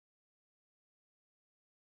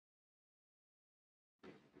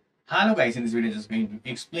Hello guys, in this video I'm just going to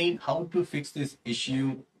explain how to fix this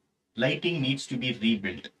issue. Lighting needs to be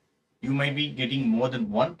rebuilt. You might be getting more than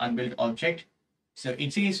one unbuilt object. So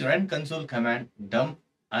it says run console command dump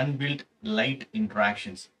unbuilt light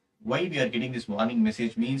interactions. Why we are getting this warning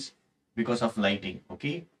message means because of lighting.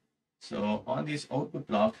 Okay. So on this output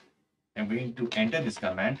block, I'm going to enter this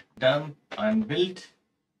command dump unbuilt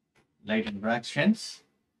light interactions.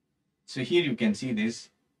 So here you can see this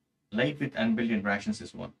light with unbuilt interactions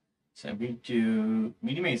is one. So I'm going to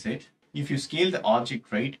minimize it. If you scale the object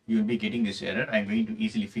right, you'll be getting this error. I'm going to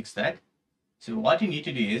easily fix that. So what you need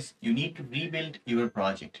to do is you need to rebuild your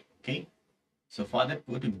project. Okay. So for that,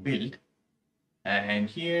 go to build and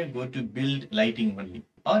here go to build lighting only,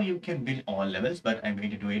 or you can build all levels, but I'm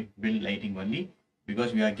going to do it build lighting only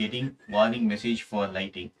because we are getting warning message for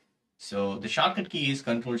lighting. So the shortcut key is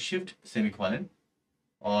Control Shift semicolon,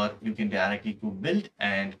 or you can directly go build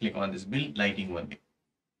and click on this build lighting only.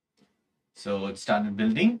 So it started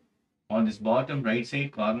building. On this bottom right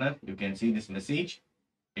side corner, you can see this message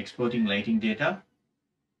exporting lighting data.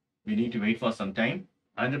 We need to wait for some time.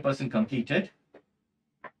 100% completed.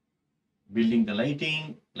 Building the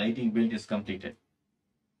lighting build is completed.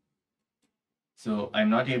 So I'm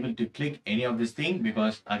not able to click any of this thing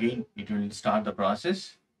because again it will start the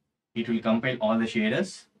process. It will compile all the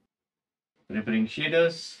shaders. Preparing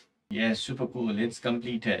shaders. Yes, super cool. It's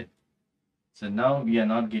completed. So now we are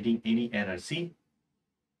not getting any error. See,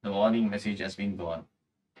 the warning message has been gone.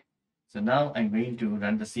 So now I'm going to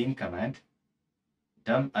run the same command,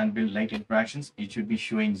 dump unbuilt light interactions. It should be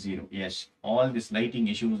showing 0. Yes, all these lighting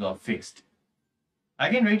issues are fixed.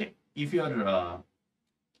 Again, right, if you're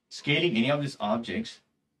scaling any of these objects,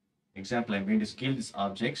 example, I'm going to scale these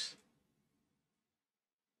objects.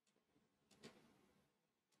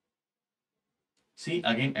 See,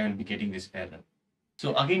 again, I will be getting this error.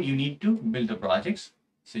 So again, you need to build the projects.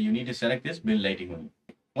 So you need to select this build lighting only.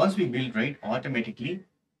 Once we build right, automatically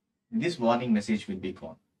this warning message will be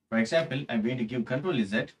gone. For example, I'm going to give Control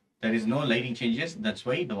Z. There is no lighting changes. That's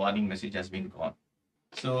why the warning message has been gone.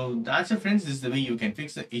 So that's it, friends. This is the way you can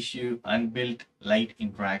fix the issue unbuilt light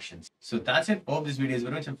interactions. So that's it. Hope this video is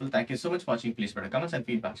very much helpful. Thank you so much for watching. Please put a comments and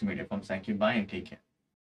feedback to me. Thank you. Bye and take care.